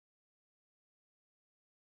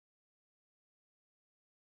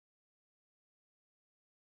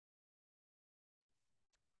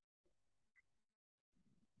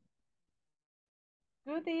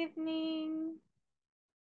Good evening.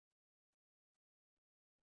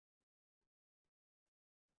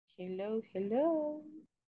 Hello, hello.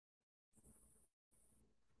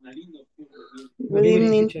 Good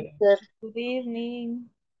evening, teacher. teacher. Good evening.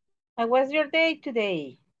 How was your day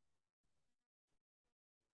today?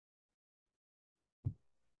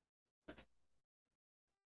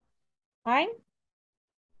 Fine?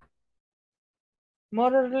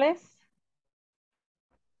 More or less?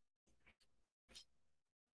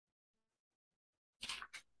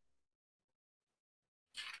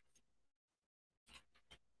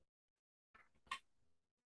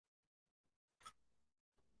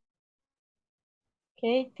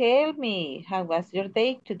 Okay, tell me, how was your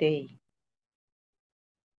day today?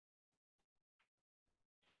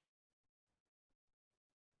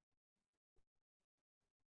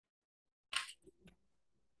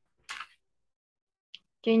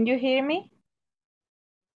 Can you hear me?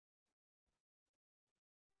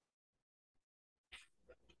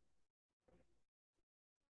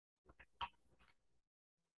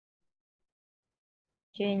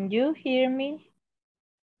 Can you hear me?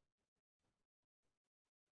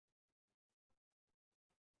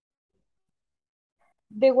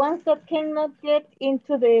 The ones that cannot get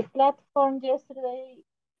into the platform yesterday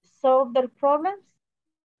solved their problems?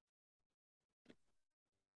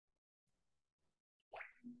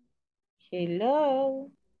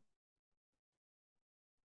 Hello?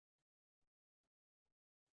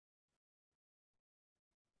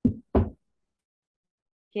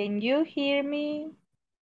 Can you hear me?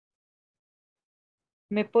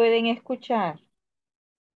 ¿Me pueden escuchar?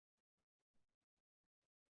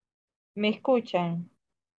 ¿Me escuchan?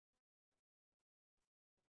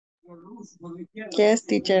 Yes,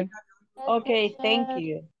 teacher. Okay, thank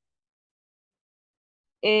you.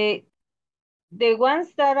 The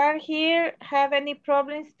ones that are here have any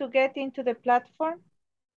problems to get into the platform?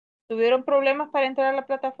 ¿Tuvieron problemas para entrar a la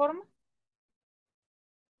plataforma?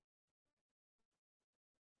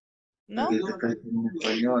 ¿No?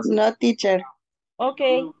 No, teacher. Ok.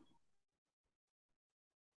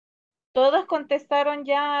 ¿Todos contestaron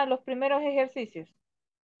ya los primeros ejercicios?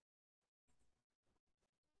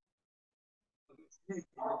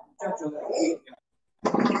 ¿Sí?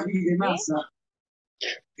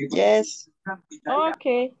 Yes.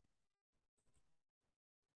 Ok.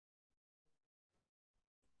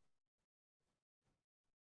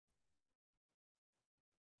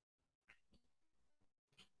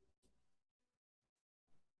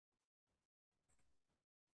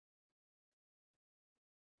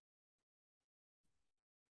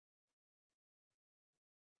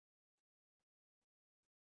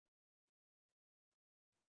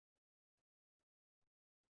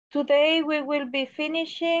 Today we will be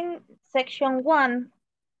finishing section 1,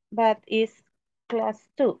 but is class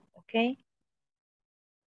 2, okay?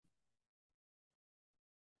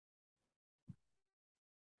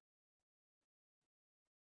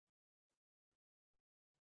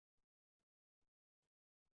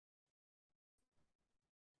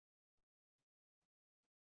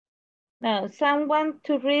 Now, someone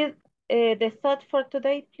to read the thought for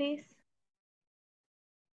today, please.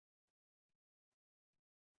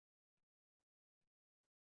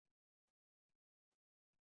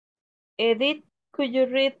 Edith, could you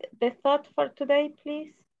read the thought for today,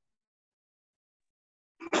 please?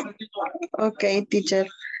 Okay, teacher.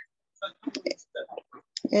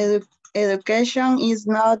 Education is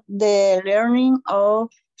not the learning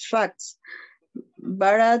of facts,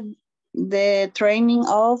 but the training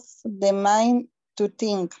of the mind to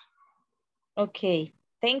think. Okay,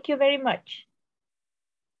 thank you very much.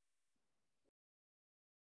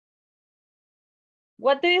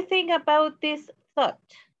 What do you think about this thought?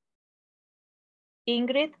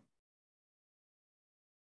 Ingrid?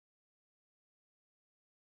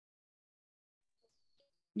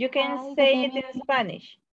 You can Hi, good say it evening. in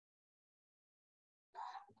Spanish.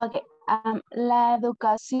 Okay, la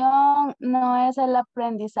educación no es el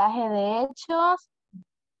aprendizaje de hechos,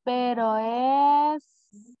 pero es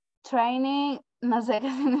training, no sé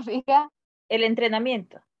qué significa, El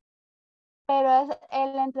entrenamiento. pero es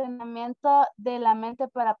el entrenamiento de la mente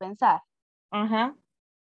para pensar. Uh-huh.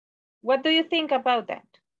 What do you think about that?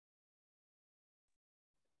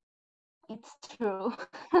 It's true.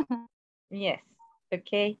 Yes,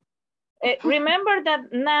 okay. Remember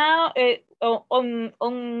that now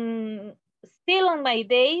still on my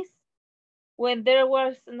days when there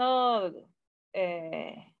was no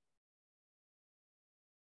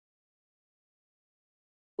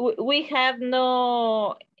we have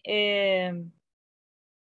no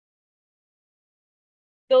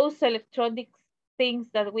those electronic things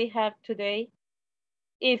that we have today.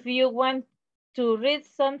 If you want to read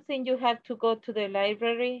something, you have to go to the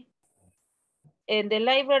library. And the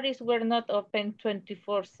libraries were not open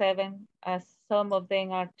 24/7 as some of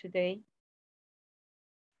them are today.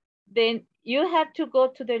 Then you have to go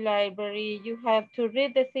to the library. You have to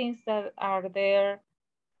read the things that are there.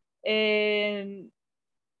 And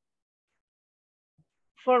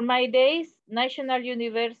for my days, National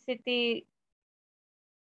University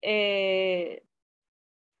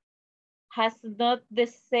has not the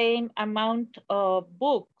same amount of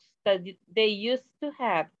books that they used to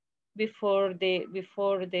have before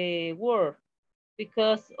the war,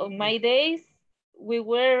 because on my days we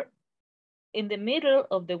were in the middle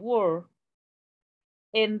of the war,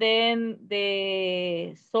 and then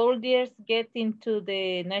the soldiers get into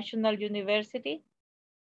the National University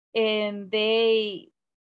and they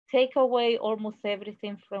take away almost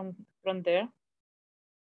everything from there.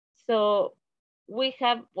 So we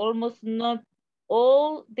have almost not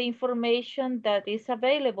all the information that is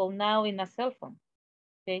available now in a cell phone,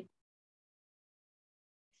 okay?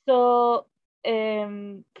 So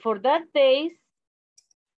for that days,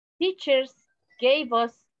 teachers gave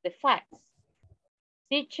us the facts.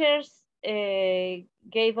 Teachers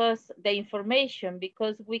gave us the information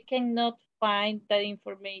because we cannot find that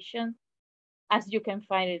information as you can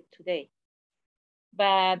find it today.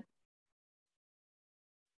 But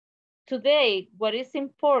today, what is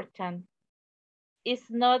important is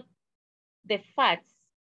not the facts,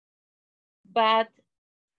 but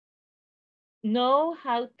know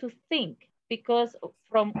how to think, because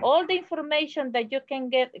from all the information that you can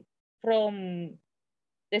get from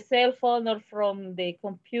the cell phone or from the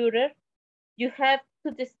computer, you have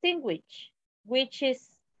to distinguish which is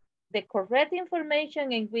the correct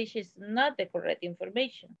information and which is not the correct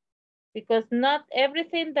information, because not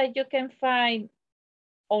everything that you can find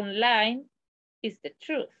online is the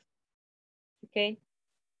truth, okay?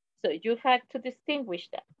 So you have to distinguish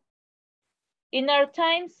that. In our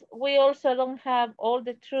times, we also don't have all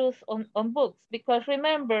the truth on books, because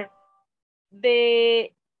remember, the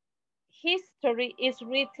history is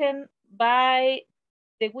written by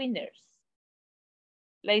the winners.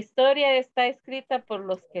 La historia está escrita por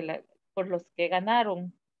los que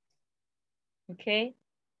ganaron, okay?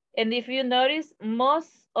 And if you notice,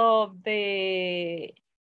 most of the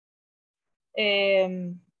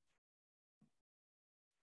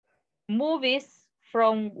movies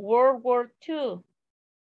from World War II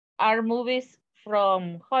are movies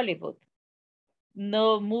from Hollywood,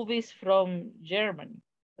 no movies from Germany,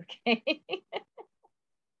 okay?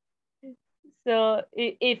 So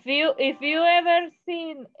if you ever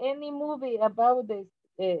seen any movie about this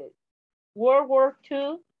World War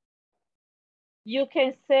II, you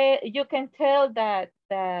can tell that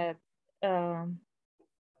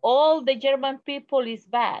all the German people is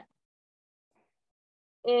bad.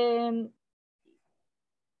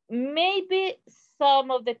 Maybe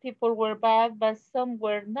some of the people were bad, but some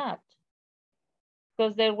were not,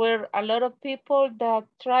 because there were a lot of people that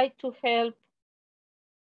tried to help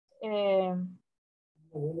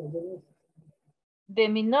the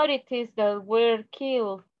minorities that were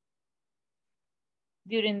killed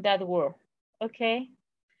during that war, okay?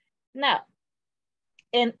 Now,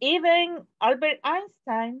 and even Albert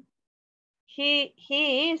Einstein, he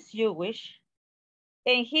is Jewish,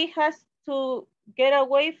 and he has to get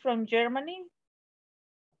away from Germany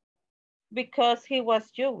because he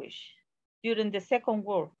was Jewish during the Second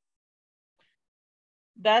War.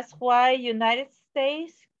 That's why United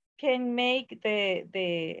States can make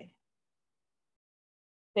the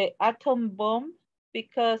atom bomb,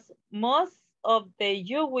 because most of the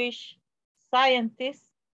Jewish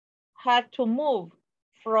scientists had to move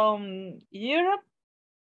from Europe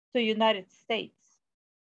to United States.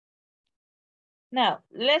 Now,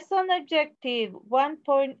 lesson objective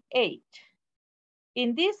 1.8.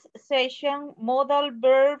 In this session, modal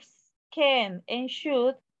verbs can and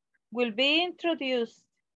should will be introduced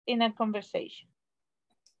in a conversation.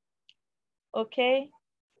 Okay?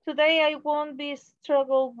 Today I won't be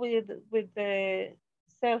struggle with the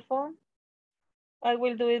cell phone. I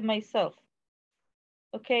will do it myself.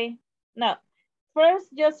 Okay? Now,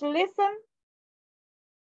 first just listen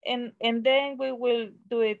and then we will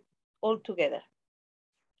do it all together.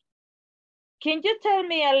 Can you tell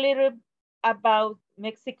me a little about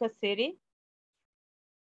Mexico City?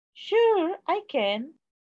 Sure, I can.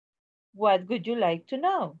 What would you like to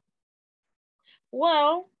know?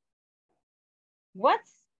 Well,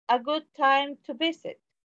 what's a good time to visit?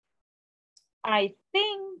 I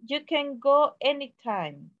think you can go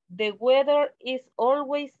anytime. The weather is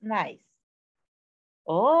always nice.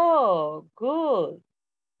 Oh, good.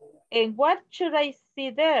 And what should I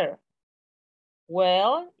see there?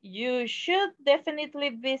 Well, you should definitely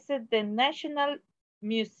visit the National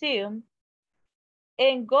Museum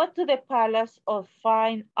and go to the Palace of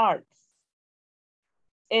Fine Arts.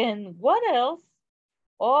 And what else?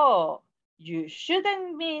 Oh, you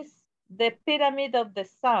shouldn't miss the Pyramid of the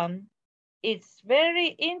Sun. It's very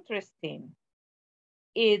interesting.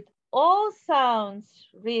 It all sounds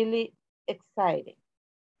really exciting.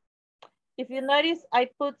 If you notice, I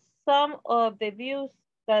put some of the views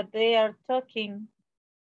that they are talking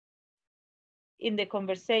in the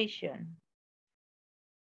conversation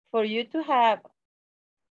for you to have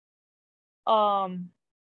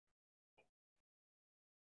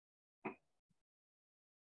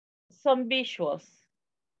some visuals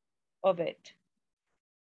of it.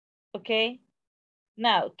 Okay.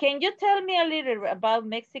 Now, can you tell me a little about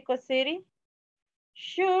Mexico City?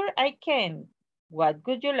 Sure, I can. What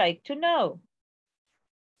would you like to know?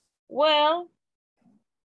 Well,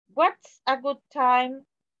 what's a good time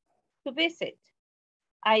to visit?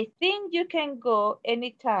 I think you can go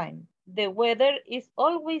anytime. The weather is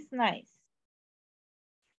always nice.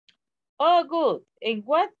 Oh, good. And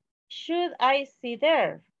what should I see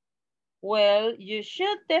there? Well, you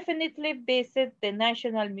should definitely visit the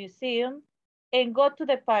National Museum and go to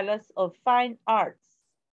the Palace of Fine Arts.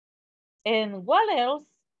 And what else?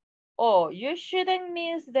 Oh, you shouldn't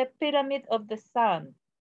miss the Pyramid of the Sun.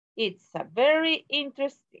 It's a very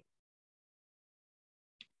interesting.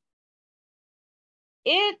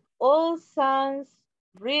 It all sounds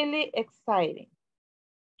really exciting.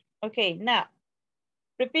 Okay, now,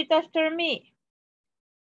 repeat after me.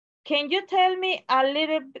 Can you tell me a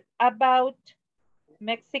little bit about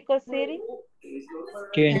Mexico City?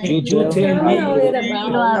 Can you tell me a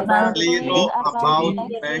little about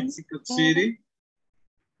Mexico City?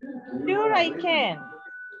 Sure, I can.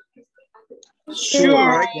 Sure,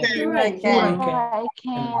 I Sure, I can. I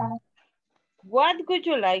can. What would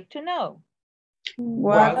you like to know?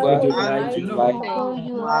 What would you like to know? Who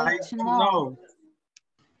you like to know?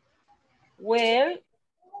 Well,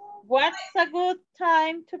 what's a good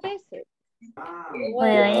time to visit? Well,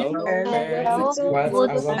 Well,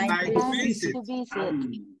 what's a time nice visit? to visit.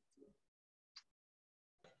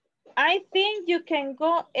 I think you can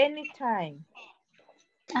go anytime.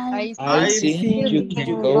 I I think you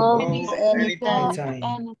can go anytime.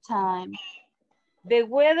 anytime. The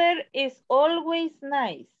weather is always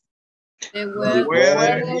nice. The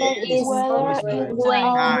weather is always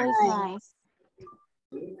Always nice. nice.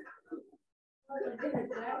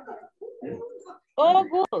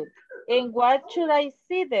 Oh, good. And what should I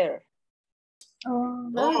see there?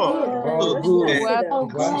 Oh, Oh, good. good.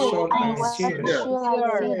 What shall And I what see should there?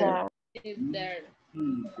 I see there?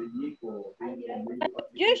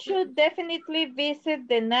 You should definitely visit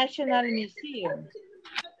the National Museum.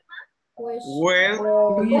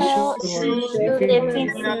 Well, we Well, should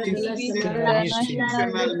definitely visit the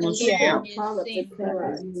National Museum.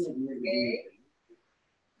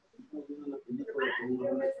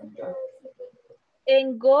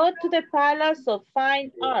 And go to the Palace of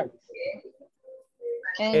Fine Arts.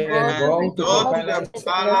 And go to the Palace of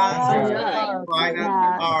Fine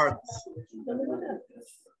Arts.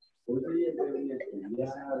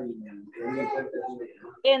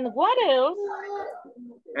 And what else?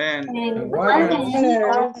 And what else?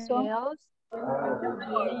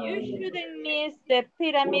 You shouldn't miss the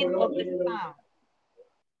Pyramid of the Sun.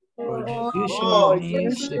 You should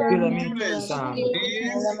miss the Pyramid of the Sun.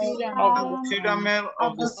 Pyramid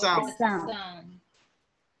of the Sun.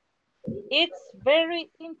 It's very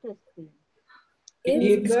interesting.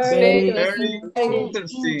 It's very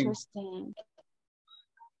interesting.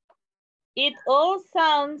 It all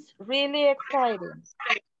sounds really exciting.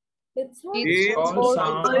 It all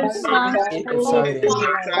sounds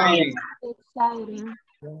exciting. Exciting.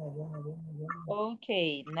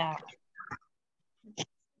 Okay, now.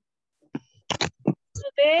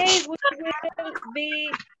 Today we will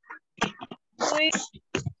be doing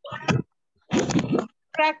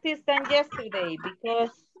practice than yesterday because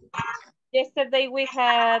yesterday we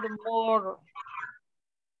had more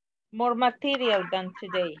material than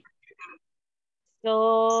today.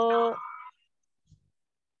 So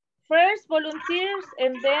first volunteers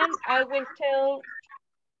and then I will tell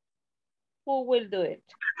who will do it.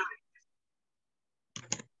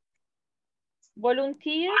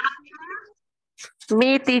 Volunteers?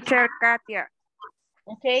 Me, teacher Katia.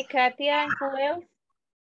 Okay, Katia, and who else?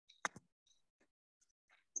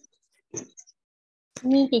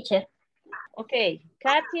 Me, teacher. Okay,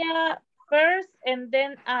 Katia first and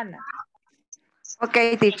then Anna.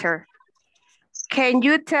 Okay, teacher. Can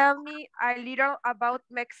you tell me a little about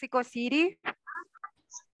Mexico City?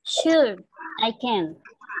 Sure, I can.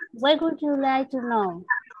 What would you like to know?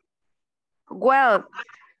 Well,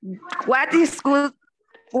 what's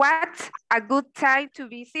a good time to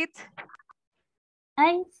visit?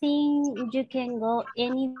 I think you can go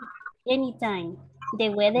anytime. The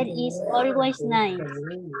weather is always nice.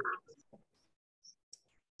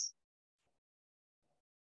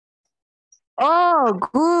 Oh,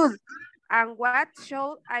 good. And what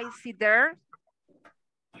should I see there?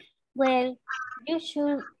 Well, you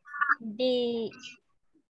should definitely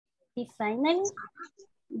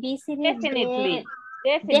visit Definitely.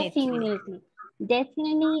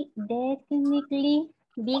 definitely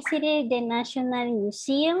visit the National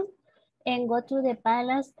Museum and go to the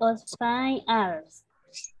Palace of Fine Arts.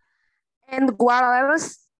 And what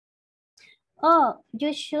else? Oh,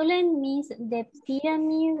 you shouldn't miss the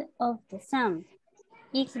Pyramid of the Sun.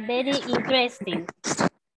 It's very interesting.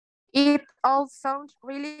 It all sounds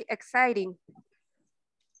really exciting.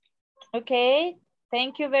 Okay,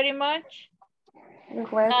 thank you very much.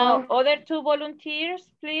 You're Now, welcome. other two volunteers,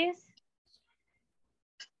 please.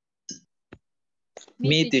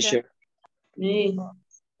 Me, teacher. Me.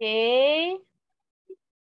 Okay.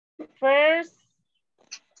 First,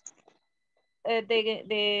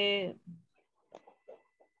 the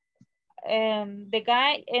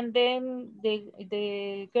guy and then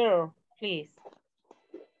the girl, please.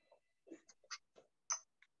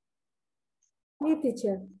 Me,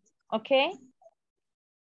 teacher. Okay.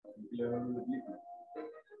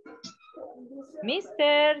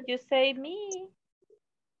 Mister, you say me.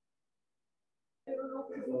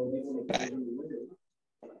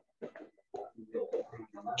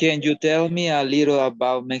 Can you tell me a little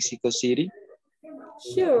about Mexico City?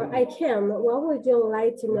 Sure, I can. What would you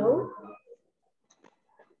like to know?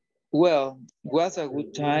 Well, what's a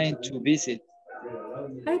good time to visit?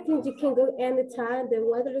 I think you can go anytime. The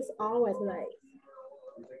weather is always nice.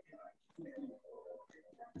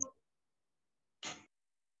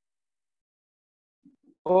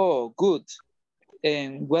 Oh, good.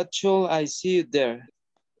 And what should I see there?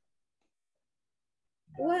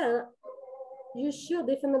 Well, you should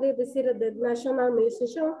definitely visit the National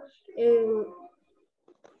Museum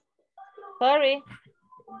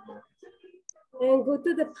and go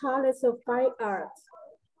to the Palace of Fine Arts.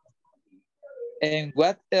 And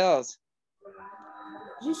what else?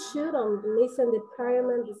 You shouldn't miss the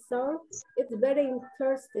Pyramid of the Sun. It's very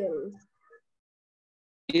interesting.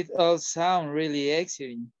 It all sounds really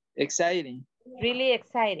exciting. Really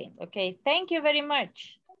exciting. Okay, thank you very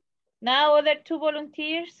much. Now, other two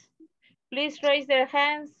volunteers, please raise their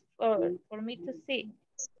hands for me to see.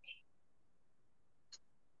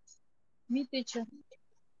 Me, teacher.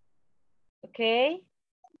 Okay.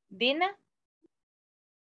 Dina?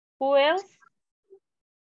 Who else?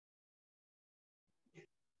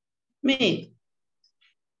 Me.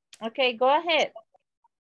 Okay, go ahead.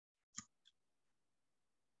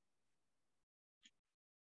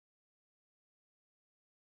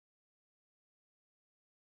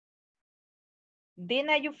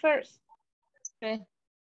 Dina, you first. Okay.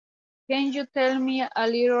 Can you tell me a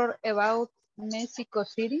little about Mexico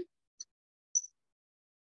City?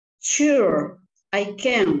 Sure, I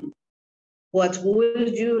can. What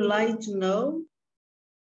would you like to know?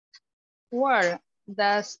 Where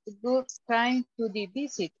does good time to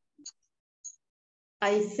visit?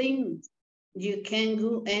 I think you can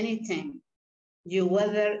go anytime. The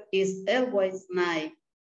weather is always nice.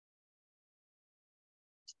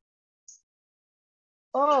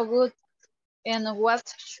 Oh, good. And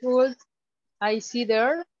what should I see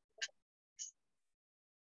there?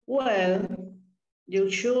 Well,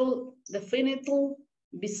 you should definitely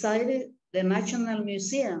visit the National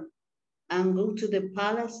Museum and go to the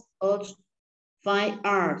Palace of Fine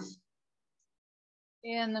Arts.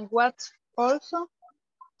 And what also?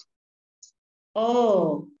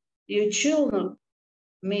 Oh, you shouldn't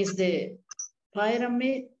miss the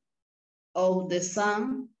Pyramid of the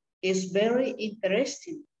Sun. It's very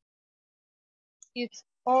interesting. It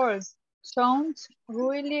all sounds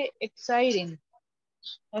really exciting.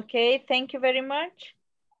 Okay, thank you very much.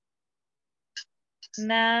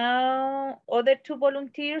 Now, other two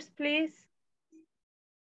volunteers, please.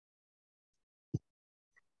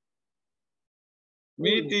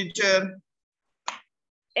 Me, teacher.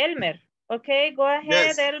 Elmer. Okay, go ahead,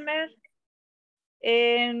 Yes. Elmer.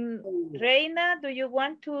 And Reina, do you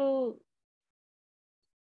want to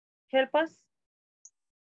help us?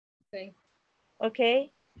 Okay.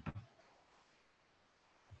 Okay.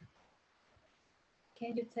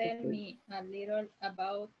 Can you tell me a little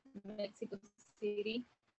about Mexico City?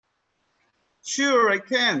 Sure, I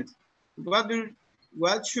can. What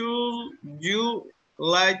should you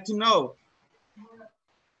like to know?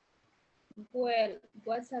 Well,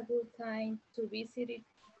 what's a good time to visit it?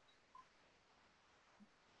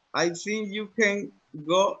 I think you can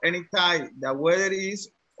go anytime. The weather is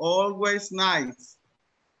always nice.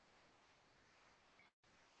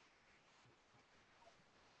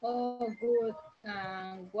 Oh, good.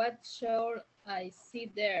 What should I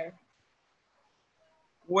see there?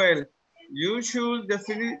 Well, you should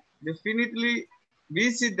definitely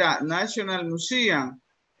visit the National Museum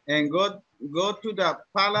and go to the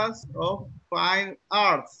Palace of Fine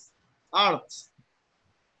Arts.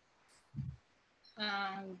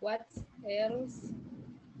 What else?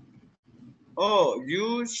 Oh,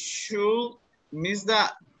 you should miss the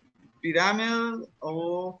Pyramid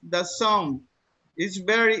of the Sun. It's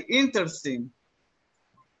very interesting.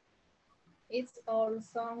 It's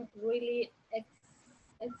also really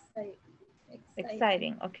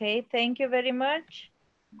Exciting. Okay, thank you very much.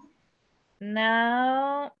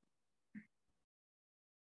 Now,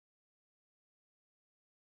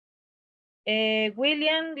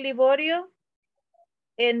 William Liborio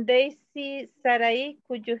and Daisy Sarai,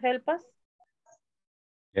 could you help us?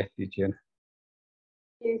 Yes, teacher.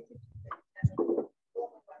 Yes.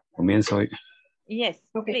 Comienzo hoy. Yes,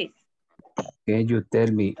 Okay. please. Can you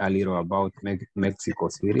tell me a little about Mexico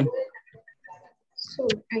City? So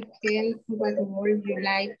I can, what would you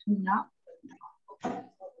like to know?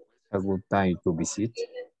 A good time to visit.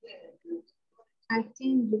 I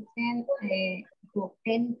think you can go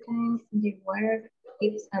anytime. The weather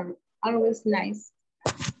is always nice.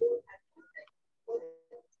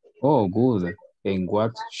 Oh, good. And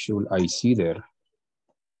what should I see there?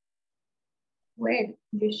 Well,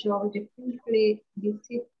 you should definitely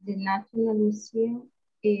visit the National Museum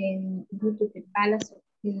and go to the Palace of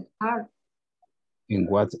Fine Art. And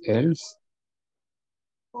what else?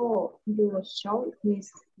 Oh, you should miss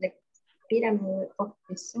the Pyramid of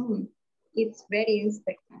the Sun. It's very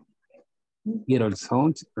inspiring. It all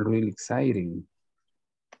sounds really exciting.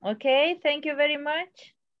 Okay, thank you very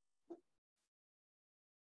much.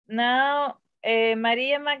 Now,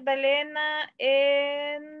 Maria Magdalena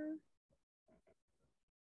and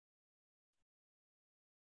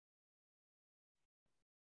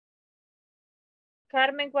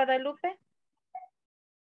Carmen Guadalupe.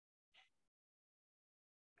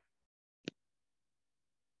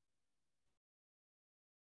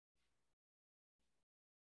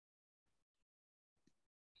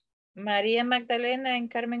 Maria Magdalena and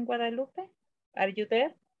Carmen Guadalupe, are you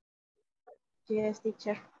there? Yes,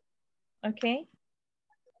 teacher. Okay.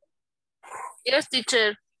 Yes,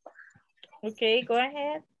 teacher. Okay, go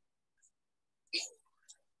ahead.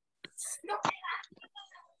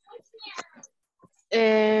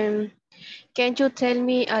 Can you tell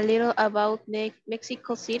me a little about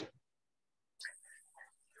Mexico City?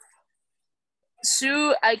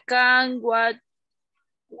 Sure, I can. What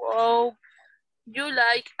you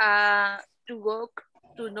like to go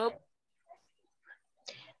to know?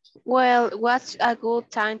 Well, what's a good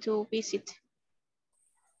time to visit?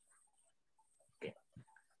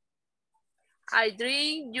 I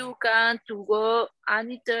think you can to go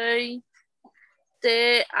anytime.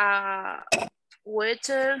 The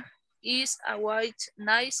weather is quite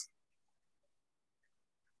nice.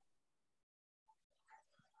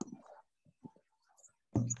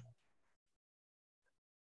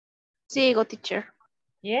 Sigo, teacher.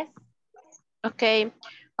 Yes. Okay.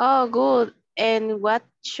 Oh, good. And what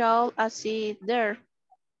shall I see there?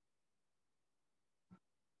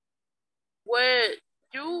 Well,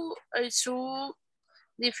 you should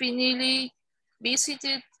definitely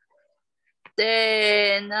visited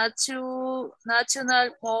the National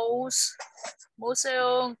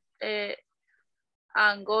Museum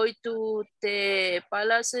and go to the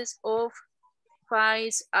Palaces of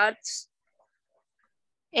Fine Arts.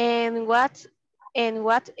 And what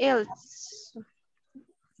else?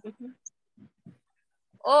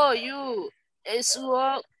 Oh, you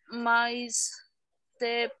saw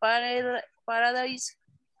the paradise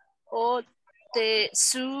or the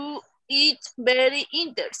zoo. It's very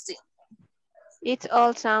interesting. It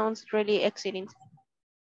all sounds really excellent.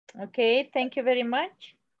 Okay, thank you very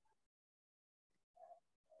much.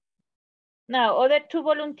 Now, other two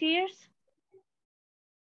volunteers.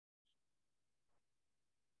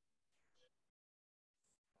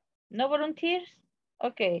 No volunteers?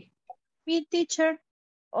 Okay. Me, teacher.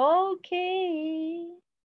 Okay.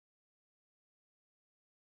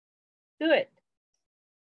 Do it.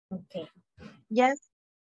 Okay. Yes.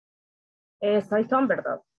 Soy Tom,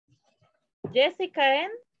 ¿verdad? Jessica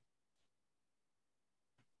and?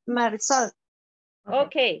 Marisol.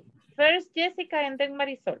 Okay. First Jessica and then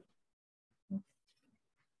Marisol.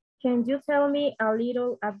 Can you tell me a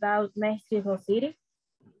little about Mexico City?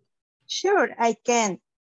 Sure, I can.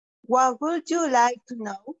 What would you like to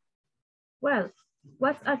know? Well,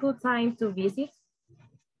 what's a good time to visit?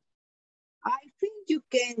 I think you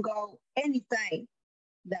can go anytime.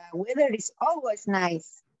 The weather is always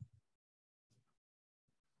nice.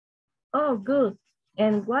 Oh, good.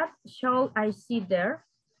 And what shall I see there?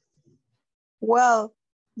 Well,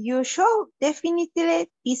 you should definitely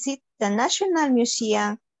visit the National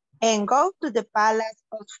Museum and go to the Palace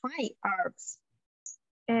of Fine Arts.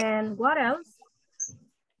 And what else?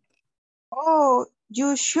 Oh,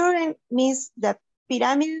 you shouldn't miss the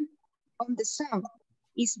pyramid on the sun.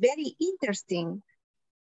 It's very interesting.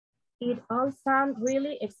 It all sounds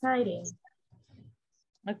really exciting.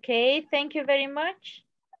 Okay, thank you very much.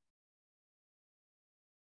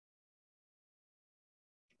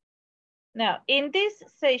 Now, in this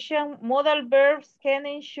session, modal verbs can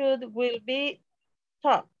and should will be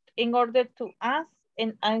taught in order to ask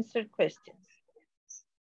and answer questions.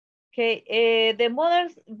 Okay, the modal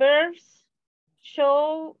verbs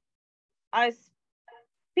show a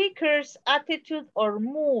speaker's attitude or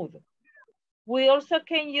mood. We also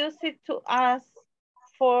can use it to ask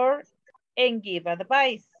for and give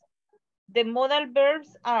advice. The modal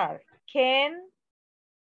verbs are can,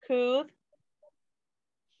 could,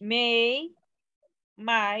 may,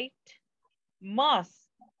 might, must,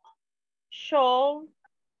 shall,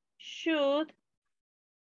 should,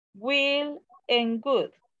 will, and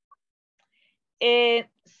would.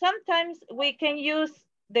 Sometimes we can use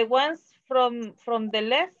the ones from the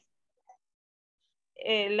left,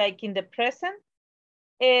 like in the present,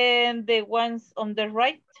 and the ones on the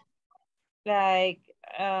right, like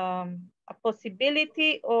a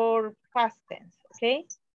possibility or past tense, okay?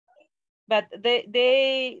 But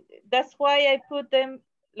that's why I put them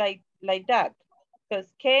like that,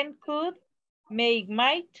 because can, could, may,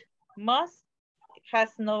 might, must,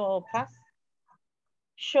 has no past,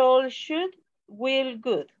 shall, should, will,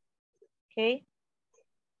 good, okay?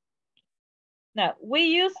 Now, we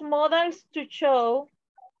use modals to show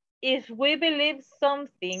if we believe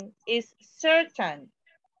something is certain,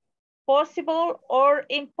 possible, or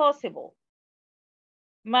impossible.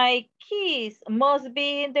 My keys must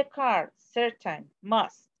be in the car, certain,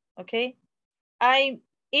 must, okay?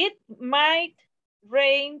 It might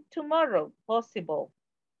rain tomorrow, possible.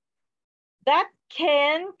 That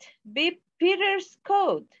can't be Peter's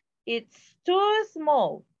coat. It's too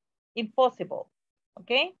small, impossible,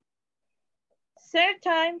 okay?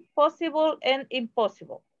 Certain, possible, and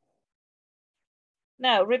impossible.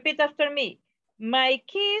 Now, repeat after me. My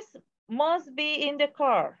keys must be in the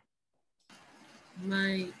car.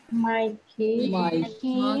 My keys must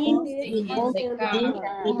be in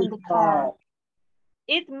the car.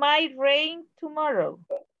 It might rain tomorrow.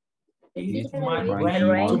 It might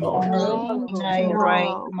rain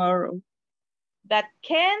tomorrow. That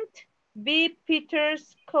can't be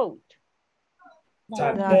Peter's coat.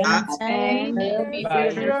 That can't be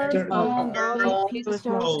Peter's coat. It's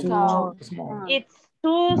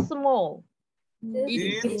too small.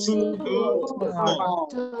 It's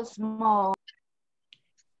too small.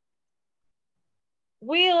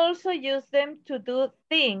 We also use them to do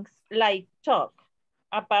things like talk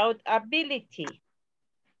about ability,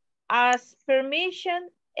 ask permission,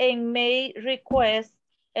 and make requests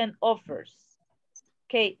and offers.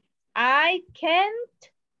 Okay, I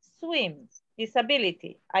can't swim.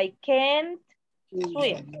 Disability. I can't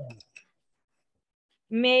swim.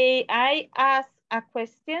 May I ask a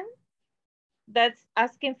question? That's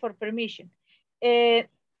asking for permission.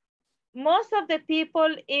 Most of the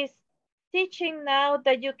people is teaching now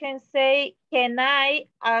that you can say, can I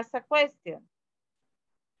ask a question?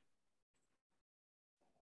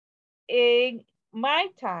 In my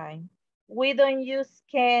time, we don't use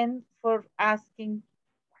can for asking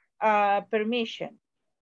permission.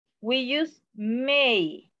 We use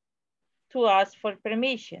may to ask for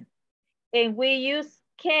permission. And we use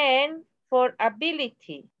can for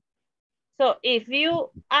ability. So if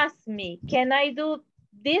you ask me, can I do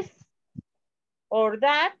this or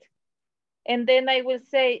that? And then I will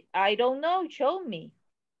say, I don't know, show me.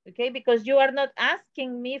 Okay, because you are not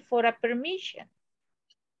asking me for a permission.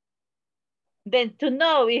 Then to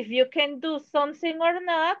know if you can do something or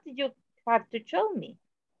not, you have to show me.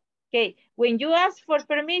 Okay, when you ask for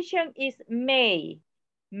permission is may.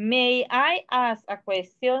 May I ask a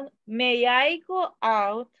question? May I go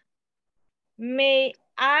out? May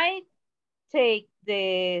I take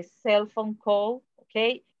the cell phone call?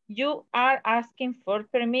 Okay, you are asking for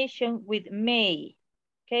permission with may.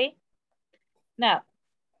 Okay, now,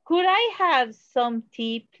 could I have some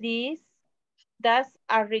tea, please? That's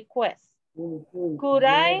a request. Could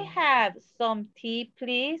I have some tea,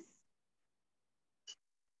 please?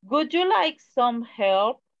 Would you like some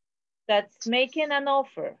help? That's making an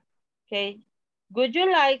offer, okay? Would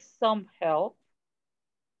you like some help?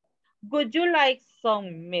 Would you like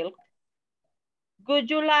some milk? Would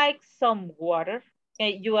you like some water?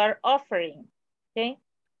 Okay, you are offering, okay?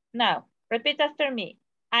 Now, repeat after me.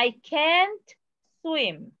 I can't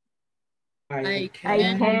swim. I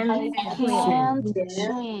can't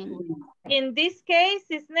swim. In this case,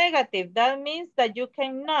 it's negative. That means that you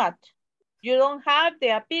cannot. You don't have the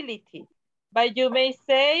ability. But you may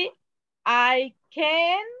say, I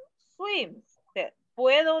can swim.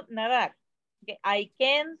 Puedo nadar. Okay, I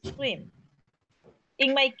can swim.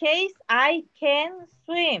 In my case, I can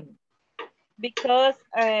swim because,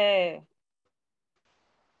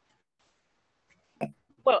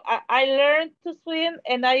 well, I learned to swim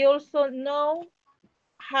and I also know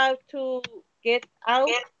how to get out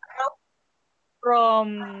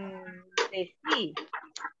from the sea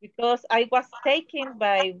because I was taken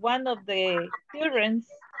by one of the currents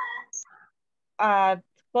at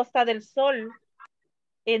Costa del Sol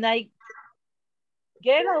and I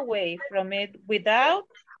get away from it without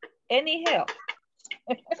any help.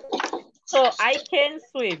 So I can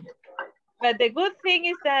swim. But the good thing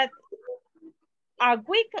is that a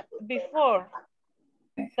week before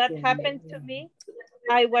that happened to me,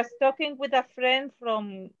 I was talking with a friend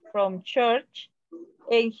from church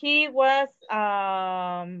and he was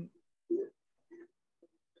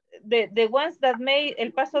the ones that made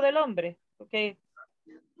El Paso del Hombre, okay,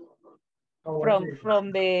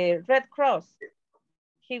 from the Red Cross.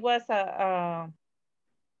 He was a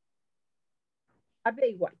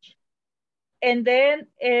Baywatch. And then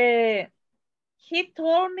he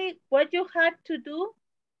told me what you had to do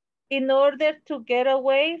in order to get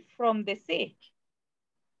away from the sea.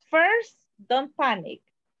 First, don't panic.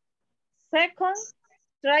 Second,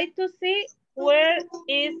 try to see where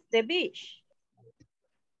is the beach.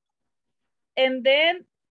 And then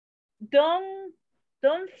don't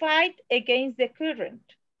fight against the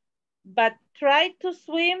current, but try to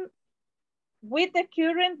swim with the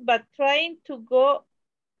current, but trying to go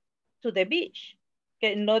to the beach,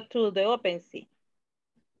 okay, not to the open sea.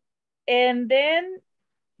 And then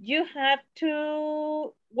you have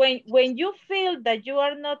to, when you feel that you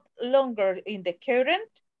are not longer in the current,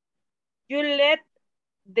 you let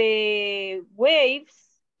the waves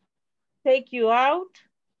take you out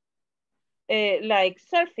like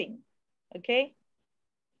surfing, okay?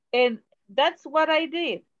 And that's what I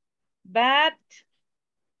did. But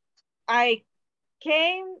I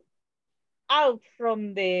came out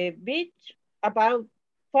from the beach about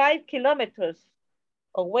 5 kilometers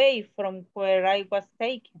away from where I was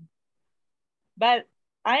taken. But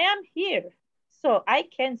I am here, so I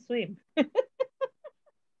can swim.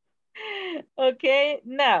 Okay,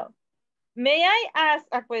 now, may I ask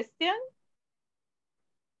a question?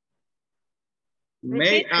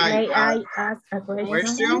 May I ask a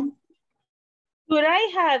question? Could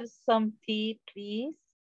I have some tea, please?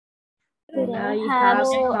 I have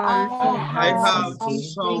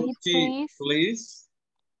some tea, please.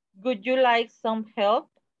 Would you like some help?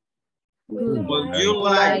 Would you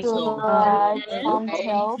like some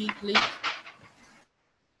help?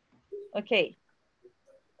 Okay.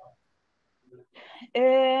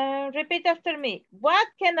 Repeat after me. What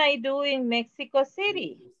can I do in Mexico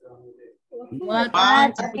City? What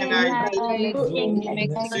can I do in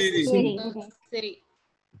Mexico City?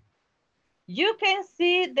 You can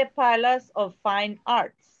see the Palace of Fine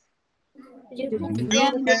Arts. You can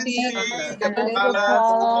see the Palace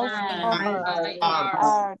of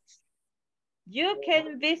Arts. You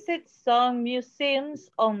can visit some museums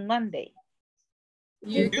on Monday.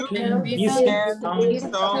 You can visit some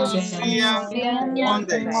museums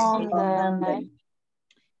on Monday.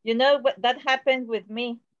 You know what that happened with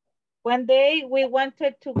me. One day we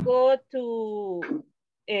wanted to go to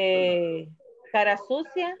Cara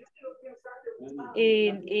Sucia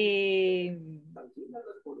in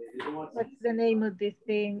what's the name of this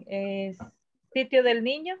thing? Is Sitio del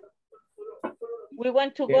Niño. We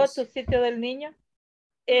want to go to Sitio del Niño.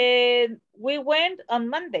 And we went on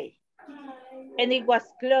Monday and it was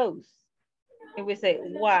closed. And we say,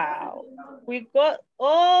 wow, we got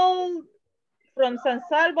all from San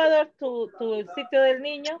Salvador to Sitio del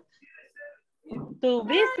Niño to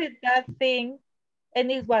visit that thing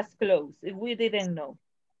and it was closed. We didn't know.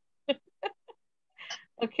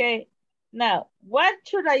 Okay, now what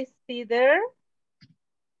should I see there?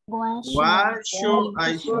 What should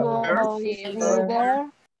I see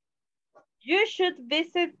there? You should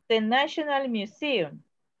visit the National Museum.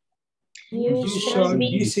 You should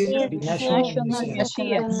visit the National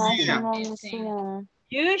Museum.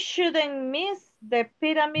 You shouldn't miss the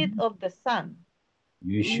Pyramid of the Sun.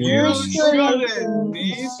 You You shouldn't shouldn't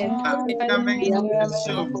miss the pyramid of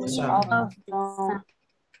the sun.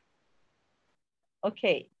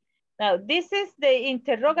 Okay. Now, this is the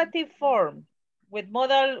interrogative form with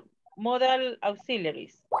modal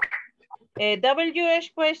auxiliaries.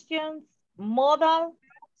 WH questions, modal,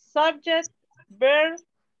 subject, verb,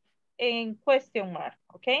 and question mark,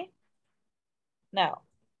 okay? Now,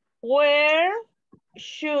 where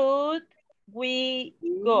should we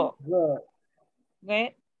go?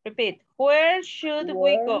 Okay, repeat. Where should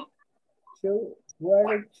we go?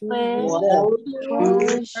 Where should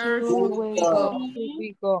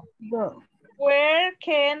we go? Where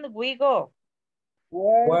can we go?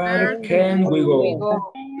 Where can we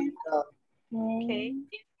go? Okay.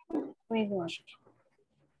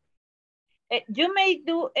 You may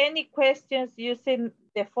do any questions using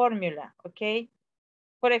the formula, okay?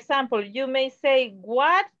 For example, you may say,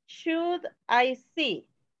 what should I see?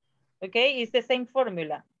 Okay, it's the same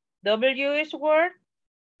formula. WH word,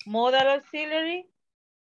 modal auxiliary,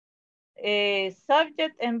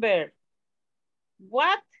 subject and verb.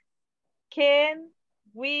 What can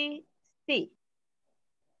we see?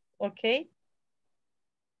 Okay.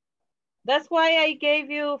 That's why I gave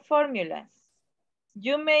you formulas.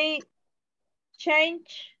 You may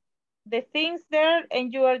change the things there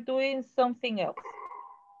and you are doing something else.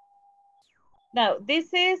 Now,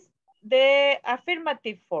 this is the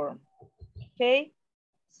affirmative form. Okay.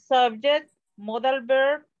 Subject, modal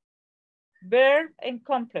verb, verb, and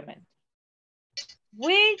complement.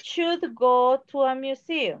 We should go to a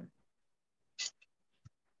museum.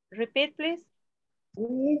 Repeat, please.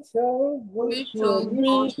 We shall go to a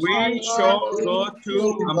museum.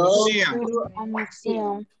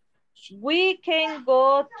 We can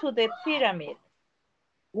go to the pyramid.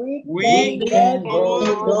 We can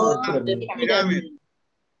go to the pyramid.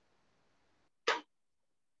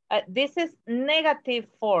 This is negative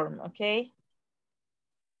form, okay?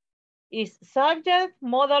 Is subject,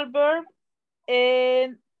 modal verb,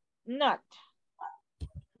 and not.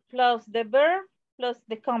 Plus the verb, plus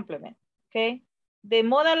the complement, okay? The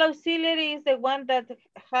modal auxiliary is the one that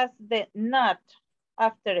has the not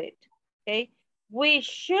after it, okay? We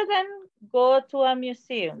shouldn't go to a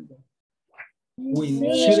museum. We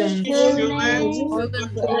shouldn't go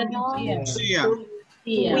to a museum.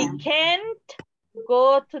 We can't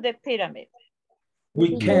go to the pyramid.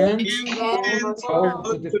 We can't go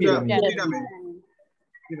to the pyramid.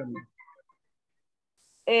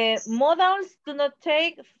 Modals do not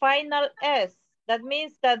take final S. That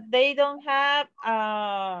means that they don't have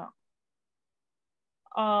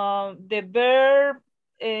the verb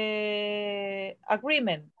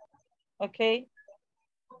agreement, okay?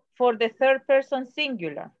 For the third person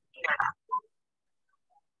singular.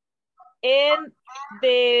 And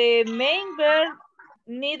the main verb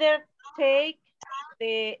neither take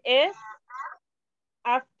the S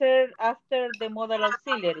after the modal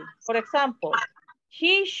auxiliary. For example,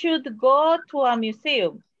 he should go to a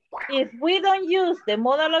museum. If we don't use the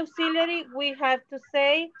modal auxiliary, we have to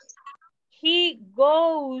say he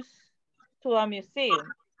goes to a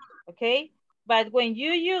museum, okay? But when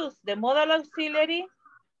you use the modal auxiliary,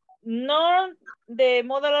 nor the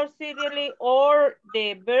modal auxiliary or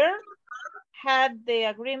the verb had the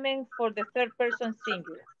agreement for the third person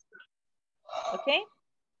singular, okay?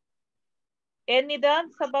 Any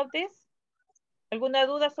doubts about this? ¿Alguna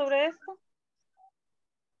duda sobre esto?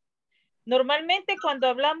 Normalmente cuando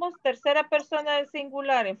hablamos tercera persona del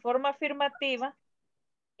singular en forma afirmativa,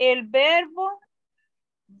 el verbo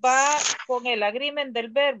va con el agreement del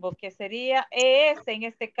verbo, que sería ES en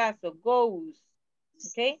este caso, goes,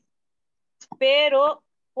 ¿ok? Pero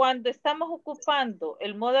cuando estamos ocupando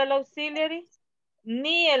el modal auxiliary,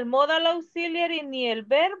 ni el modal auxiliary ni el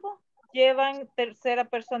verbo llevan tercera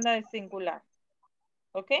persona del singular,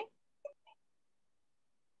 ¿ok?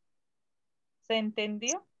 ¿Se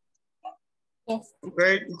entendió? Yes.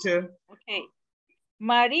 Okay, teacher. Okay.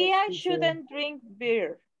 Maria shouldn't drink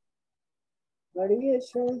beer. Maria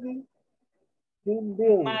shouldn't drink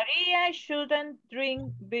beer. Maria shouldn't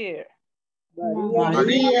drink beer.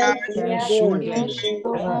 Maria shouldn't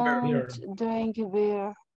drink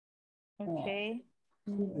beer. Okay.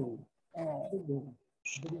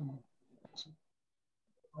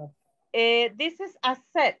 This is a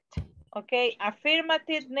set. Okay,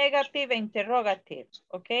 affirmative, negative, interrogative.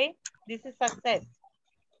 Okay, this is a set.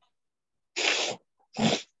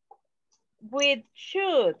 With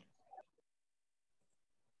should.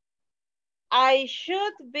 I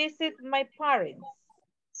should visit my parents.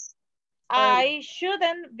 I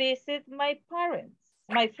shouldn't visit my parents,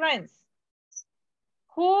 my friends.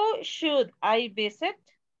 Who should I visit?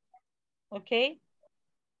 Okay.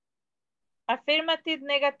 Affirmative,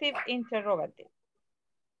 negative, interrogative.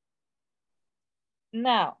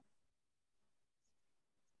 Now,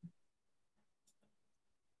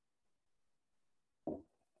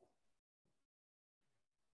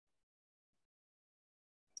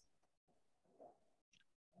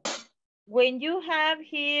 when you have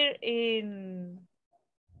here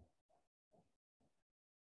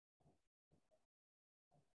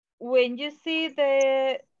when you see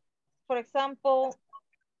for example,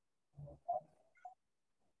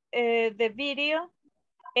 the video,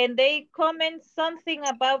 and they comment something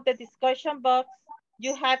about the discussion box,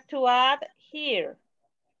 you have to add here.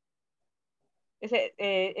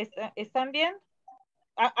 ¿Están bien?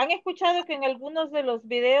 ¿Han escuchado que en algunos de los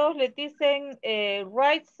videos les dicen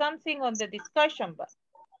write something on the discussion box?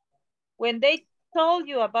 When they told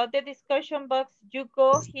you about the discussion box, you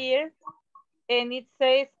go here and it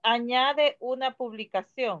says añade una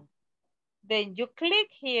publicación. Then you click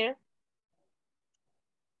here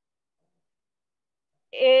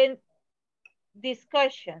and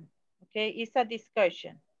discussion, okay, it's a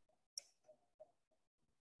discussion.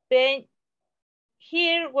 Then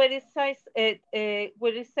here where it says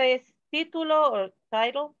título or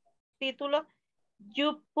title, título,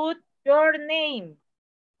 you put your name.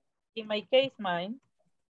 In my case, mine.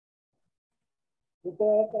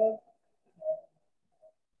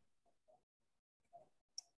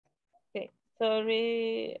 Okay,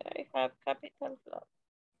 sorry, I have capital block.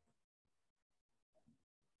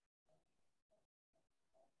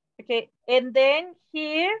 Okay, and then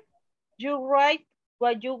here you write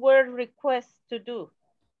what you were requested to do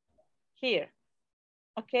here,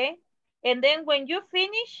 okay? And then when you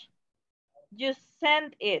finish, you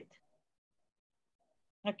send it,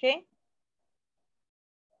 okay?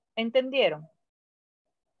 ¿Entendieron?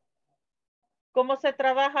 ¿Cómo se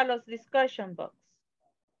trabaja los discussion box?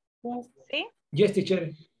 ¿Sí? Yes,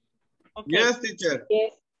 teacher. Okay. Yes, teacher.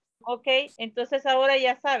 Yes. Ok, entonces ahora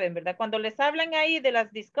ya saben, ¿verdad? Cuando les hablan ahí de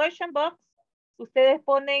las discussion box, ustedes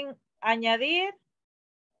ponen añadir,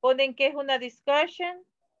 ponen que es una discussion,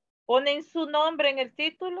 ponen su nombre en el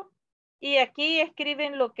título y aquí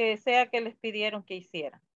escriben lo que sea que les pidieron que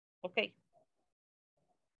hicieran. Ok.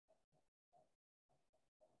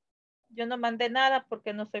 Yo no mandé nada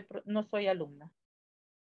porque no soy alumna.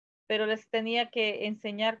 Pero les tenía que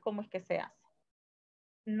enseñar cómo es que se hace.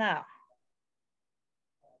 Now.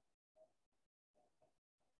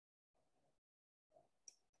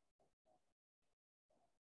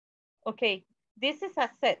 Okay, this is a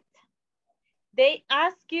set. They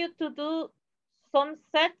ask you to do some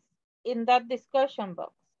sets in that discussion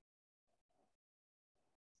box.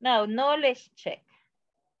 Now, knowledge check.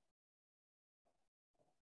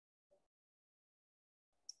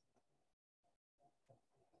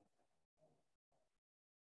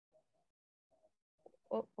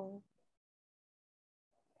 Uh-oh.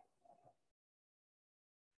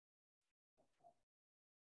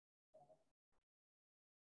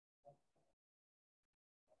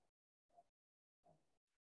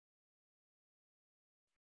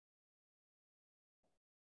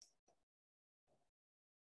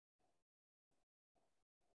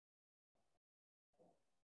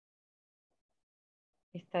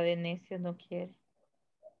 Está de necio, no quiere.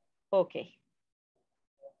 Ok.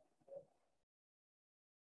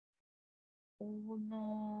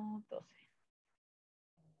 1, 12.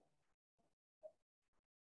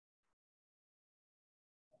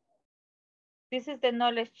 This is the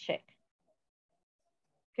knowledge check.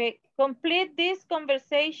 Okay, complete these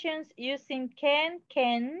conversations using can,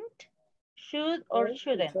 can't, should, or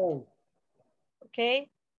shouldn't. Okay,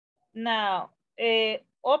 now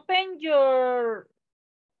open your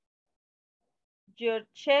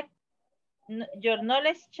check, your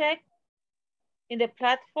knowledge check in the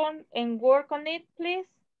platform and work on it, please.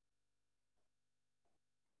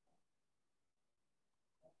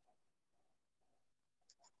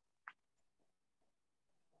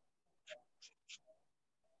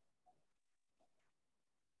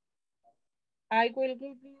 I will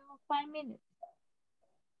give you 5 minutes.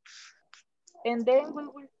 And then we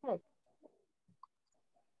will check.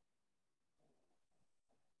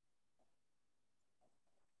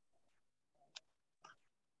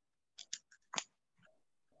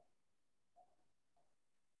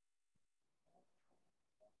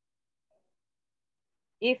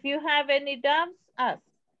 If you have any doubts, ask.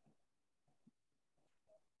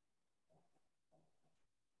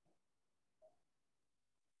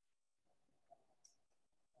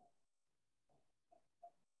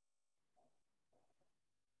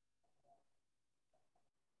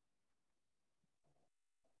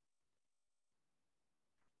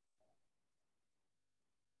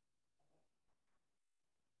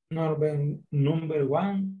 Number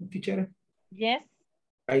one, teacher. Yes.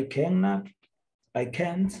 I can't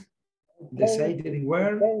decide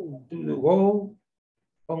where to go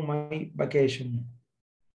on my vacation.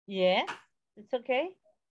 Yes, it's okay.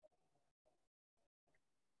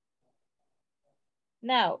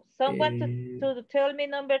 Now, someone to tell me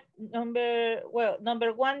number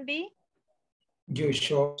 1B. You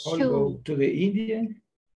shall go to the India.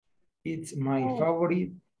 It's my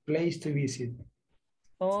favorite place to visit.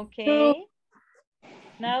 Okay.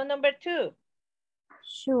 Now number 2.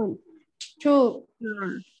 Should.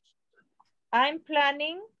 I'm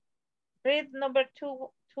planning. Read number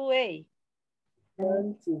 2A.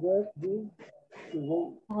 I'm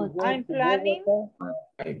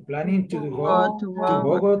planning to go to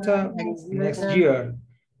Bogota next year.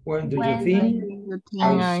 When do you think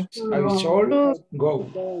I shall go?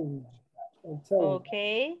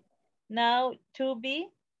 Okay. Now 2B.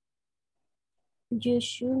 You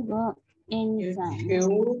should go anytime. You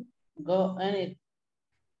should go anytime.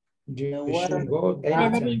 You should go Weather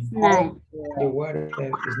anytime. is nice. The weather is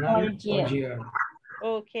nice all year.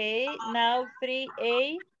 Okay. Now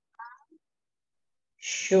 3A.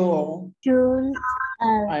 Sure.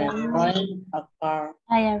 I rent a car.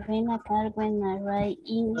 I rent a car when I arrive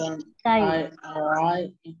in Cairo. I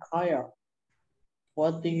arrive in Cairo.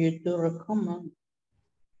 What do you do recommend?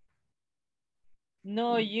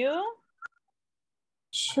 No, you?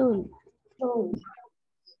 Should.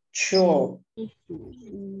 Sure.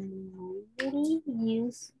 Really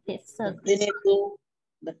use the subject.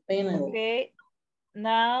 The penalty. Okay.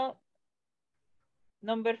 Now,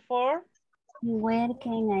 number 4. Where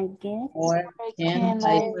can I get? Where can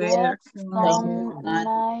I get some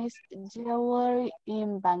nice jewelry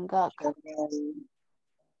in Bangkok?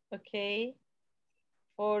 Okay.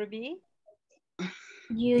 4B.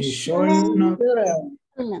 You shouldn't.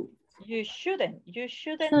 You shouldn't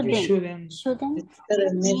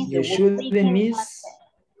miss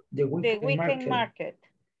the weekend market.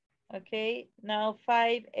 Okay. Now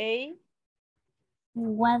 5A.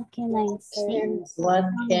 What can I see? What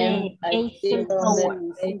can I see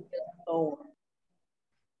on the Eiffel?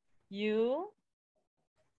 You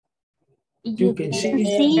can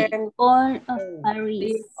see all of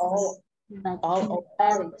Paris. All of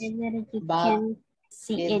Paris. You can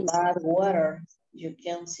see in bad weather, you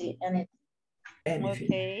can't see anything.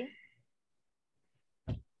 Okay.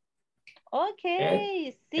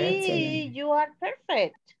 Okay, see, you are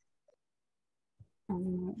perfect.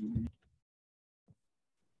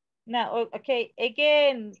 Now, okay,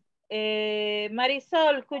 again,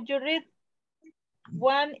 Marisol, could you read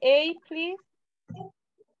 1A, please?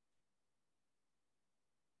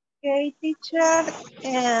 Okay, teacher.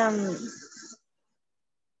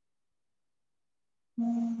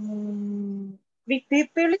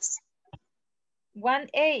 Repeat, please.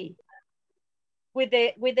 1A with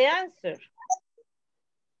the answer.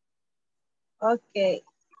 Okay.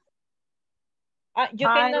 You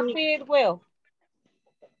cannot see it well.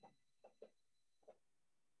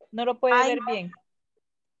 No lo puede ver bien.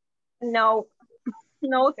 No,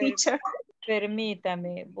 teacher.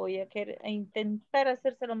 Permítame, voy a intentar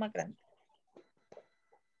hacérselo más grande.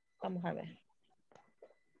 Vamos a ver.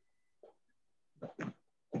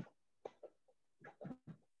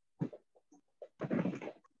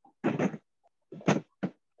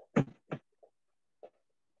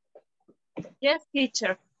 Yes,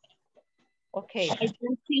 teacher. Okay. I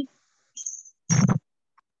can see.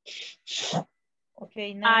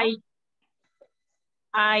 Okay, now.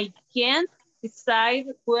 I can't decide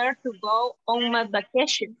where to go on my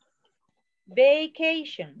vacation.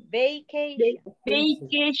 Vacation.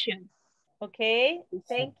 Okay,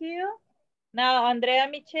 thank you. Now, Andrea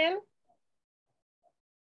Michelle.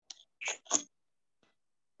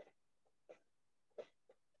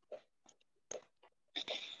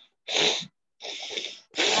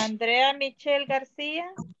 Andrea Michelle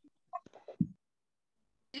Garcia.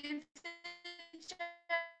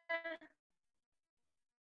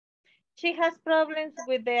 She has problems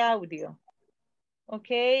with the audio.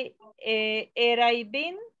 Okay,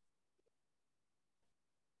 Eraibin,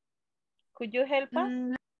 could you help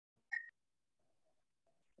us?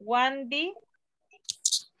 1B.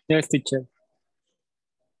 Yes, teacher.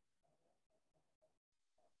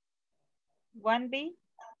 1B.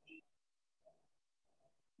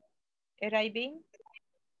 Eraibin.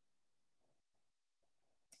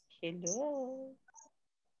 Hello.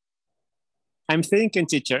 I'm thinking,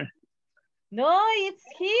 teacher. No, it's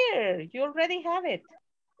here. You already have it.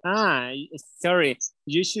 Ah, sorry.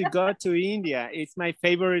 You should go to India. It's my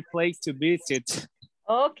favorite place to visit.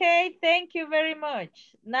 Okay, thank you very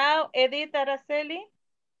much. Now, Edith Araceli.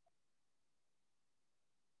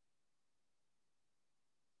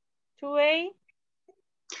 2A.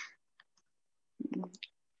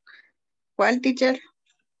 ¿Cuál, teacher?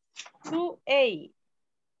 2A.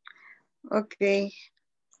 Okay.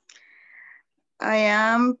 I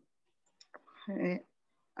am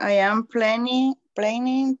planning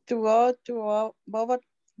to go to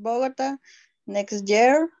Bogota next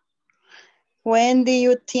year. When do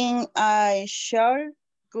you think I shall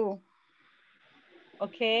go?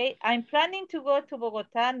 Okay, I'm planning to go to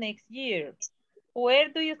Bogota next year. Where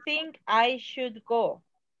do you think I should go?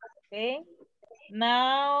 Okay,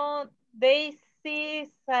 now Daisy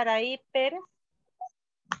Sarai Perez.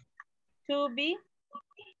 2B.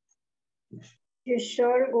 You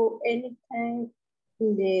should go anytime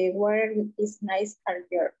the weather is nice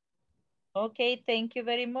here. Okay, thank you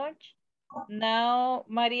very much. Now,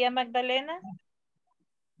 Maria Magdalena.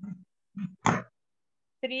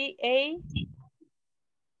 3A.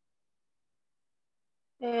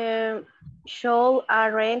 Should I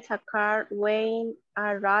rent a car when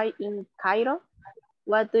I arrive in Cairo?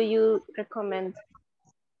 What do you recommend?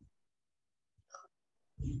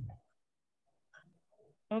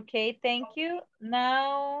 Okay, thank you.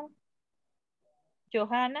 Now,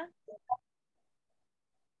 Johanna.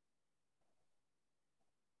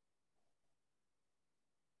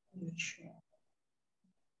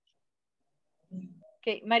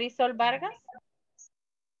 Okay, Marisol Vargas.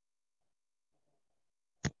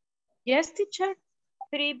 Yes, teacher.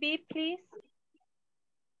 3B, please.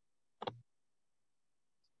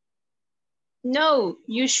 No,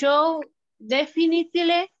 you should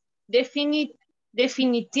definitely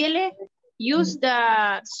use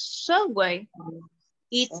the subway.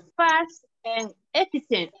 It's fast and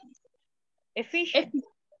efficient. Efficient.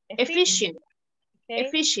 Efficient. Okay.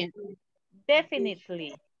 Efficient.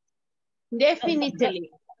 Definitely.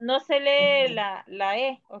 Definitely. No se lee la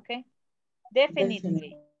E, okay?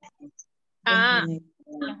 Definitely.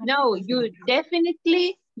 No, you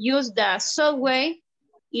definitely use the subway.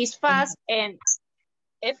 It's fast and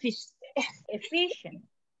efficient. Efficient.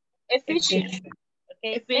 Efficient.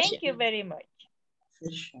 Okay, Efficient. thank you very much.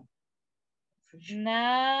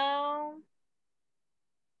 Now,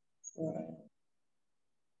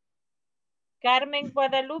 Carmen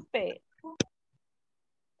Guadalupe.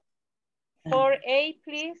 4A,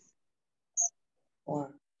 please.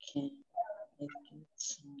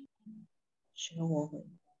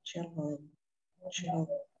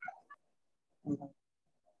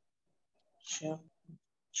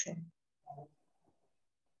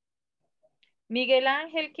 Miguel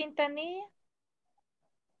Ángel Quintanilla.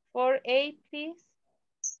 4A, please.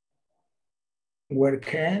 Where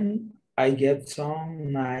can I get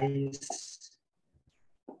some nice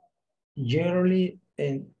jewelry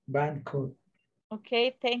in Bangkok?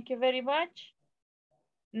 Okay, thank you very much.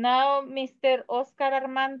 Now, Mr. Oscar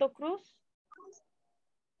Armando Cruz.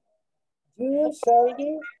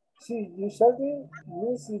 Usually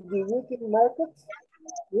visit the weekend market.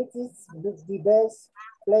 It is the best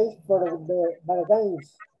place for the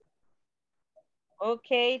bargains.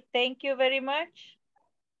 Okay, thank you very much.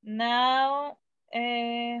 Now,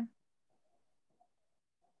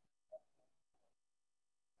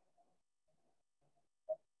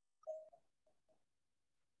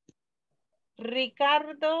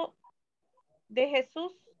 Ricardo de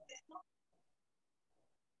Jesús.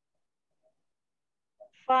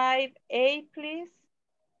 5A, please.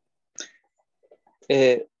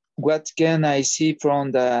 What can I see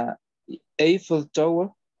from the Eiffel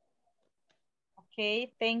Tower?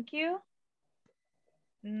 Okay, thank you.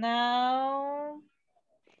 Now,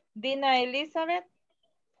 Dina Elizabeth.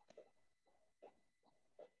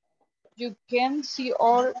 You can see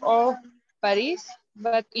all of Paris,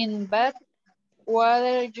 but in bad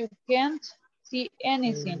weather you can't see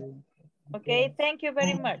anything. Okay, thank you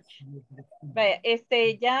very much. Vaya,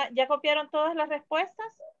 ¿ya copiaron todas las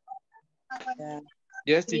respuestas?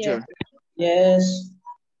 Yes, teacher. Yes.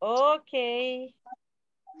 Okay.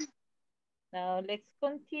 Now let's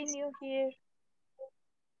continue here.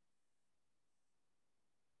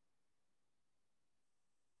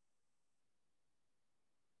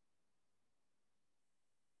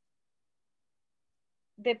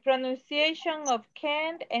 The pronunciation of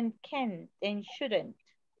can't and shouldn't.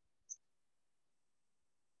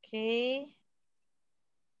 Okay.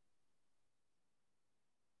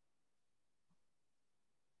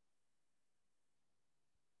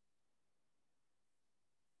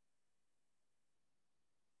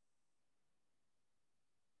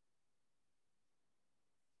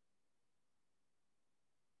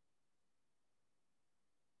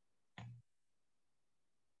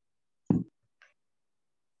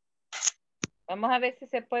 Vamos a ver si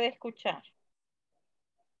se puede escuchar.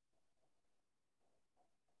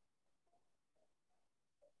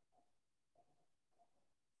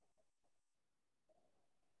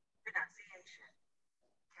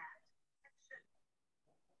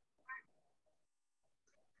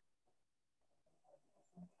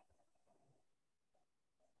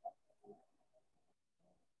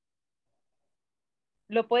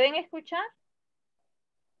 ¿Lo pueden escuchar?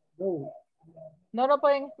 No. ¿No lo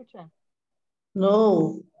pueden escuchar?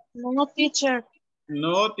 No. No, teacher.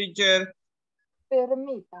 No, teacher.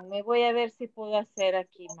 Permítanme, voy a ver si puedo hacer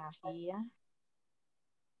aquí magia.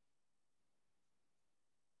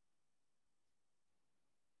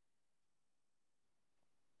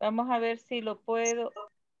 Vamos a ver si lo puedo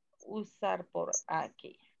usar por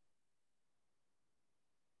aquí.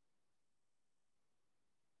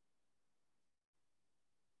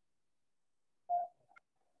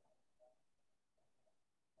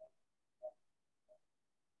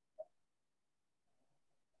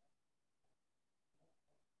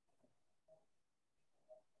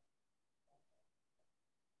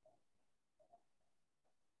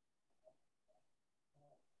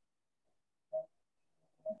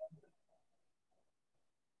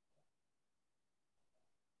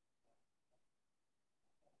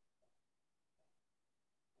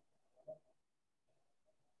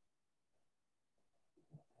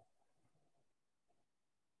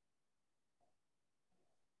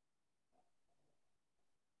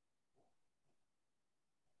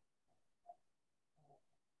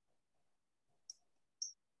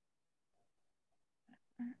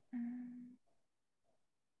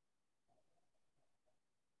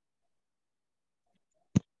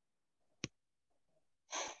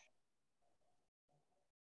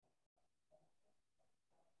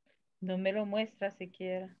 No me lo muestra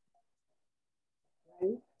siquiera.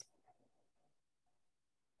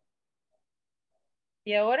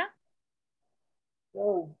 ¿Y ahora?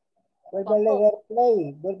 No. Vuelve a leer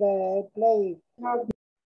play. Vuelve a leer play.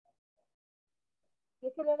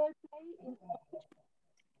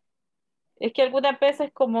 Es que algunas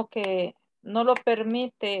veces como que no lo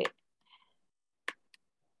permite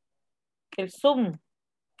el Zoom.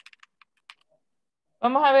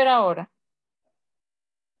 Vamos a ver ahora.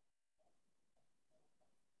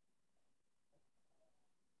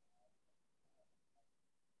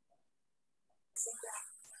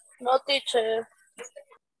 No, teacher.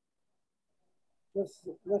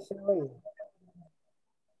 No se oye.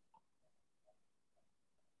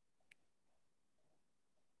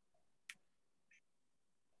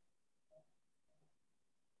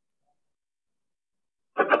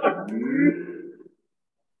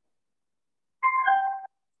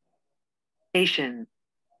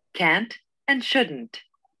 Can't and shouldn't.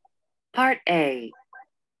 Part A.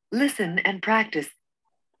 Listen and practice.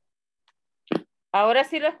 ¿Ahora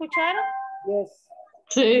sí lo escucharon? Yes.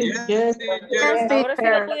 Sí, yes. ¿Ahora sí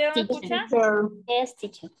lo pudieron escuchar? Yes,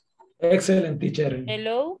 teacher. Excellent, teacher.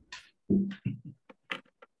 Hello.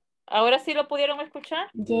 ¿Ahora sí lo pudieron escuchar?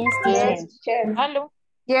 Yes, teacher. Hello.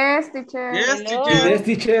 Yes, teacher. Yes, Hello. teacher. Yes,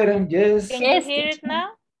 teacher. Yes. Can you hear it now?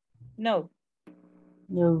 No.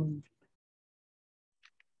 No.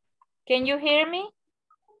 Can you hear me?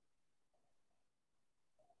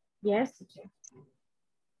 Yes, teacher.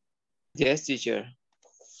 Yes, teacher.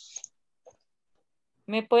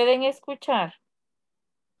 ¿Me pueden escuchar?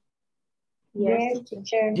 Yes,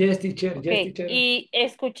 teacher. Yes, teacher. Ok. Yes, teacher. ¿Y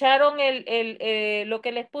escucharon lo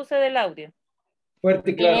que les puse del audio?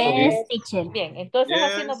 Fuerte y claro. Yes, teacher. Bien, entonces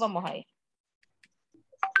así Yes. nos vamos a ir.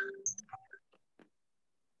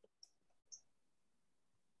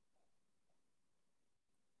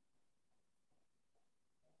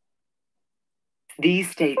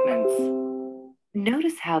 These statements.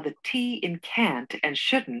 Notice how the T in can't and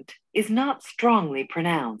shouldn't is not strongly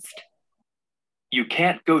pronounced. You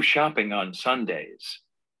can't go shopping on Sundays.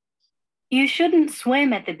 You shouldn't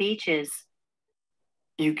swim at the beaches.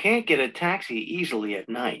 You can't get a taxi easily at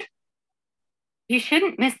night. You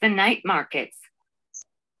shouldn't miss the night markets.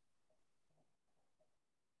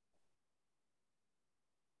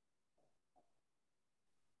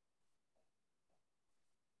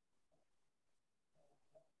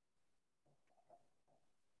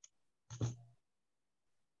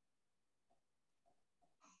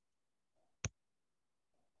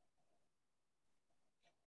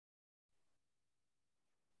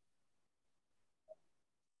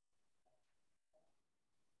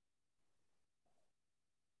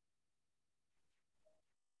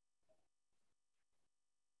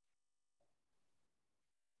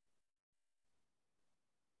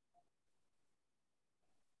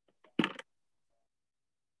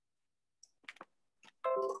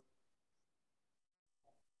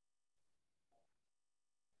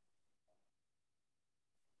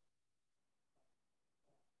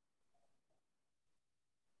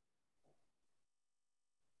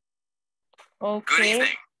 Okay. Good evening.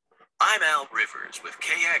 I'm Al Rivers with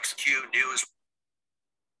KXQ News.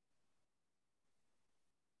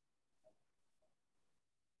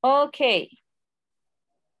 Okay.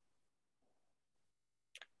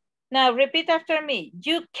 Now repeat after me.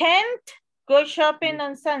 You can't go shopping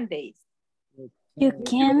on Sundays. You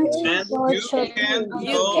can't go shopping.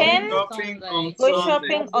 You can't go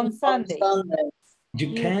shopping on Sundays.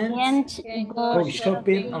 You can't go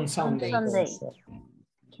shopping on Sundays.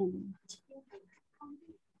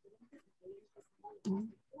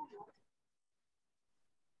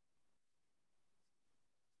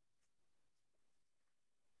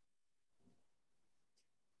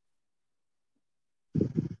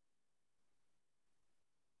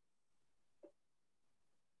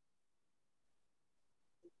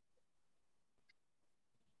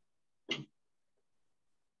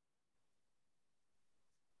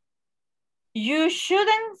 You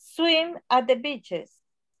shouldn't swim at the beaches.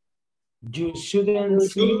 You shouldn't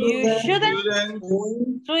swim. You shouldn't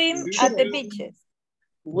swim at the beaches.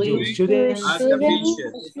 You shouldn't swim at the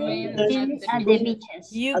beaches.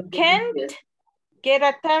 You can't get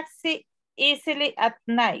a taxi easily at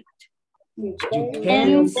night. You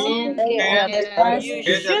can't You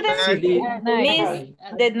shouldn't miss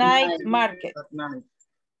the night market.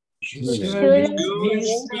 You shouldn't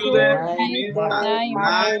miss the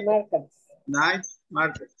night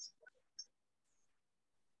market.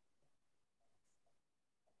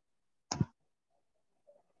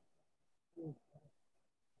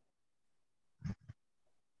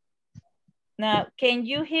 Now, can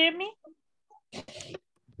you hear me?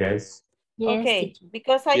 Yes. Okay,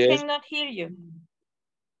 because I Yes. cannot hear you.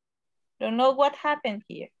 Don't know what happened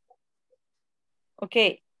here.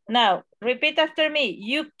 Okay, now repeat after me.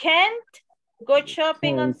 You can't go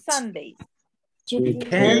shopping on Sundays. You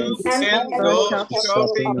can't go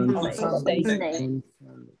shopping on Sundays.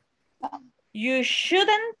 You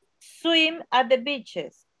shouldn't swim at the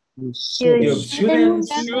beaches. You shouldn't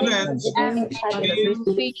swim at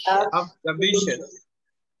the beaches.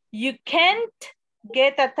 You can't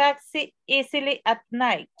get a taxi easily at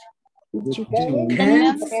night. You can't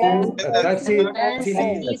get a taxi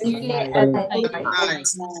easily at night.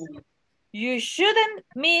 You shouldn't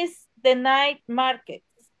miss the night market.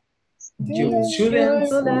 You shouldn't miss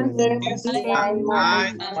the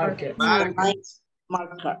night market.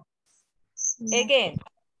 Again,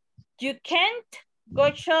 you can't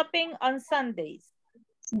go shopping on Sundays.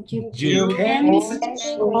 You can't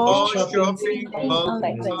go shopping on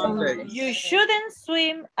Sundays. You shouldn't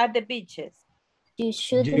swim at the beaches. You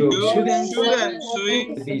shouldn't swim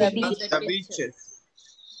at the beaches.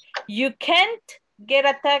 You can't get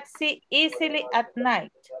a taxi easily at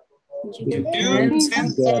night. You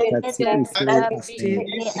can't get a taxi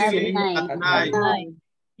easily at night.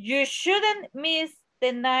 You shouldn't miss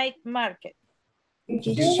the night market.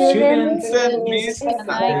 You shouldn't miss the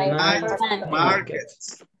night market.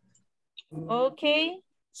 Okay.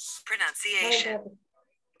 Pronunciation.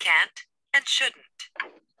 Can't and shouldn't.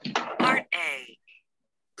 Part A.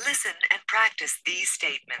 Listen and practice these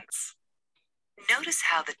statements. Notice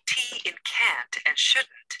how the T in can't and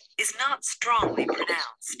shouldn't is not strongly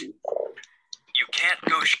pronounced. You can't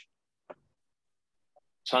go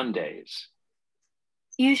Sundays.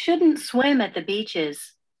 You shouldn't swim at the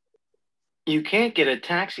beaches. You can't get a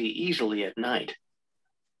taxi easily at night.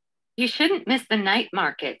 You shouldn't miss the night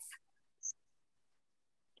markets.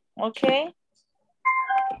 Okay.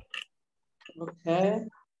 Okay.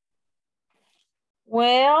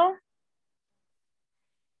 Well,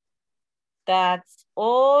 that's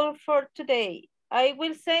all for today. I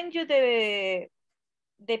will send you the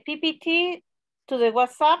PPT to the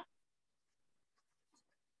WhatsApp.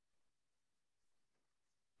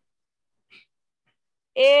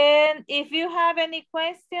 And if you have any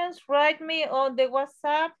questions, write me on the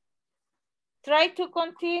WhatsApp. Try to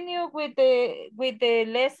continue with the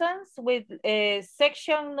lessons with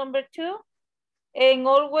section number 2, and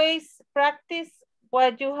always practice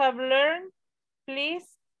what you have learned, please.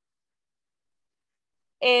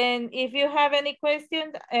 And if you have any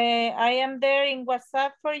questions, I am there in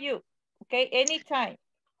WhatsApp for you. Okay, anytime.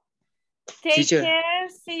 Take care.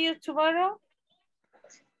 See you tomorrow.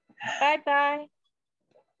 Bye-bye.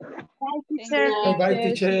 Bye, teacher. Bye,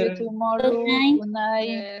 teacher. See you tomorrow. Good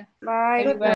night. Bye.